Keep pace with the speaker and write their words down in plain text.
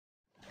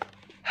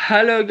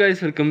Hello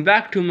guys, welcome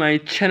back to my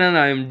channel.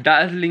 I am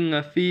Dazzling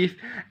Afif,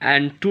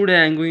 and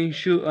today I'm going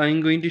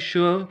to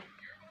show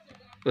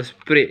a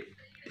spray.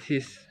 This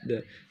is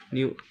the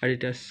new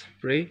Adidas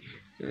spray,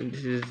 and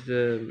this is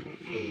the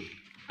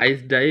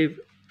ice dive.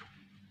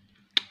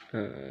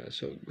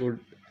 So good.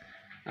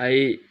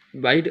 I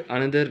bought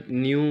another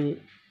new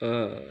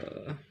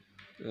uh,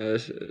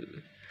 s-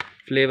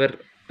 flavor.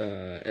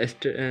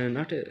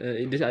 Not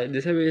this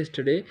I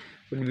yesterday,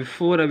 but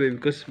before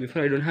because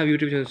before I don't have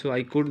YouTube channel, so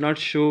I could not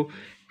show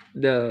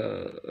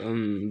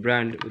the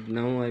brand. But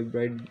now I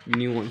bought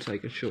new ones, so I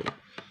can show.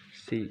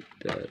 See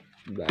the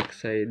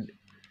backside,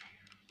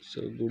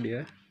 so good,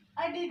 yeah.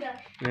 Adidas.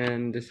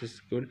 And this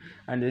is good,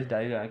 and this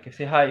diagram. I can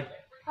say hi.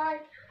 Hi.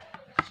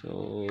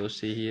 So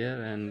see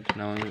here, and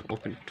now I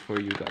open it for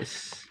you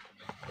guys.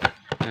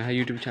 I have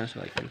YouTube channel, so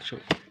I can show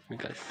you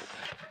guys.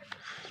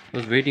 I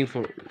was waiting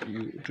for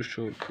you to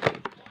show it.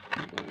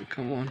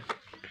 Come on,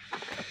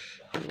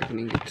 I'm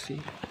opening it.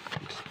 See,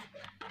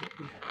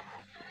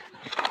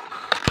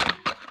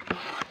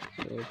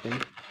 open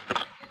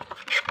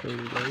for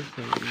you guys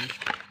and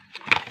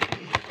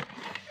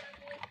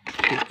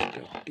take it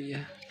out.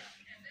 Yeah,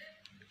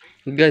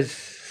 guys,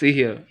 see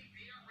here.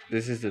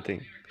 This is the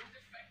thing.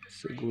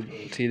 So good.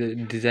 See the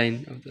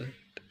design of the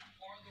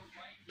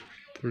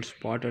full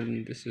spot,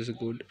 and this is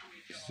good.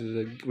 This is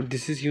a good.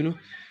 This is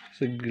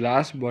it's a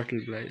glass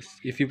bottle, guys.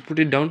 If you put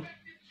it down,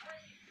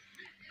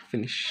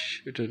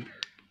 finish. It will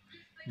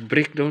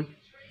break down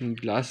in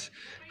glass.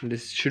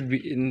 This should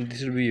be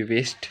a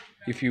waste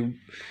if you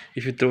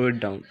throw it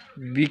down.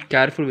 Be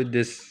careful with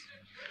this.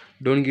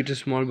 Don't give to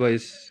small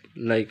boys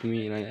like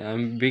me.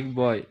 I'm big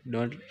boy.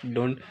 Don't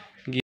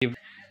give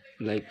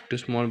like to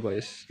small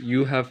boys.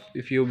 You have,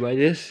 if you buy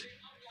this,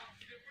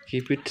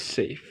 keep it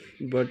safe.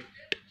 But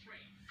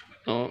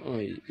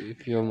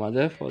if your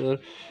mother father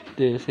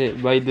they say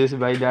buy this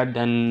buy that,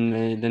 then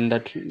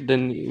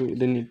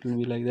it will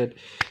be like that.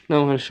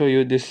 Now I'll show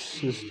you.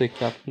 This is the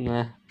cup.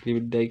 Leave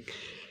it like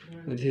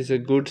this. Is a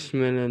good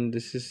smell, and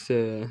this is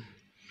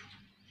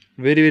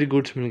very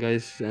good smell,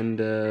 guys. And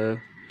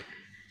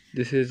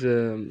this is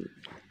a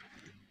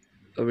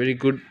very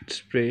good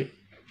spray.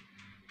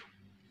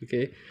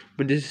 Okay,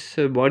 but this is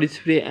a body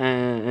spray,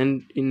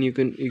 and you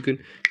can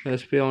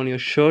spray on your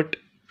shirt.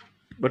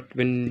 But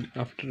when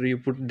after you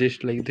put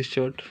this, like this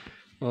shirt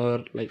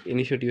or like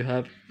any shirt you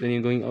have, when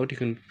you're going out, you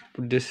can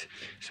put this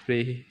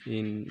spray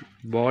in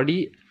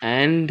body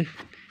and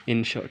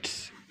in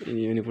shirts. When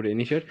you put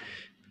any shirt,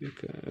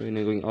 when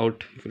you're going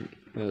out, you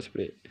can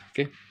spray.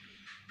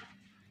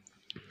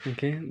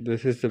 Okay,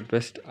 this is the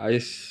best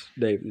ice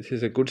dive. This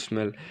is a good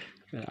smell.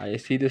 I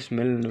see the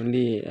smell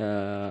only.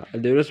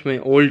 There was my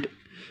old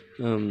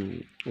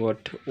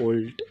what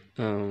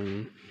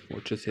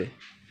to say,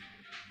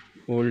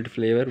 old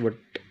flavor. But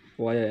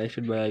why I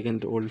should buy again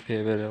the old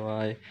flavor?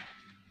 Why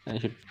I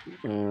should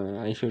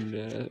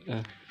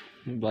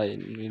buy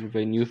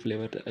new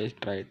flavor? I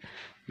tried.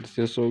 This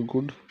is so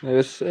good.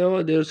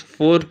 There's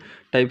four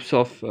types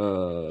of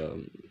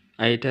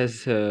it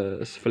has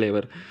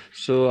flavor.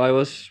 So I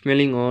was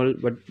smelling all,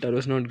 but that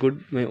was not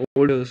good. My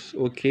old was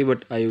okay,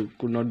 but I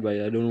could not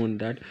buy. I don't want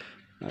that.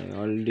 I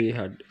already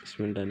had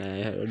smelled and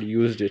I had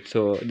used it.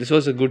 So this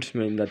was a good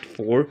smell, that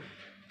four.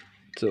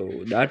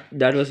 So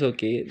that was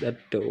okay, that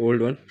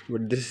old one.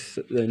 But this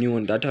is the new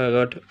one that I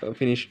got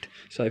finished,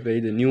 so I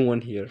paid the new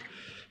one here.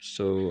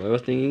 So I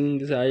was thinking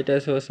this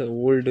Adidas was an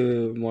old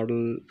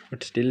model,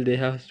 but still they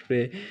have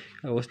spray.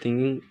 I was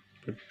thinking,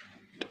 but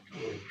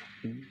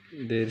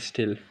they're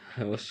still.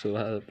 I was so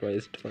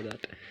surprised for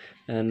that.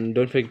 And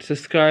don't forget to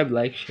subscribe,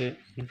 like, share,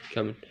 and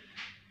comment.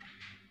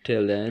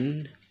 Till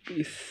then,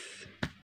 peace.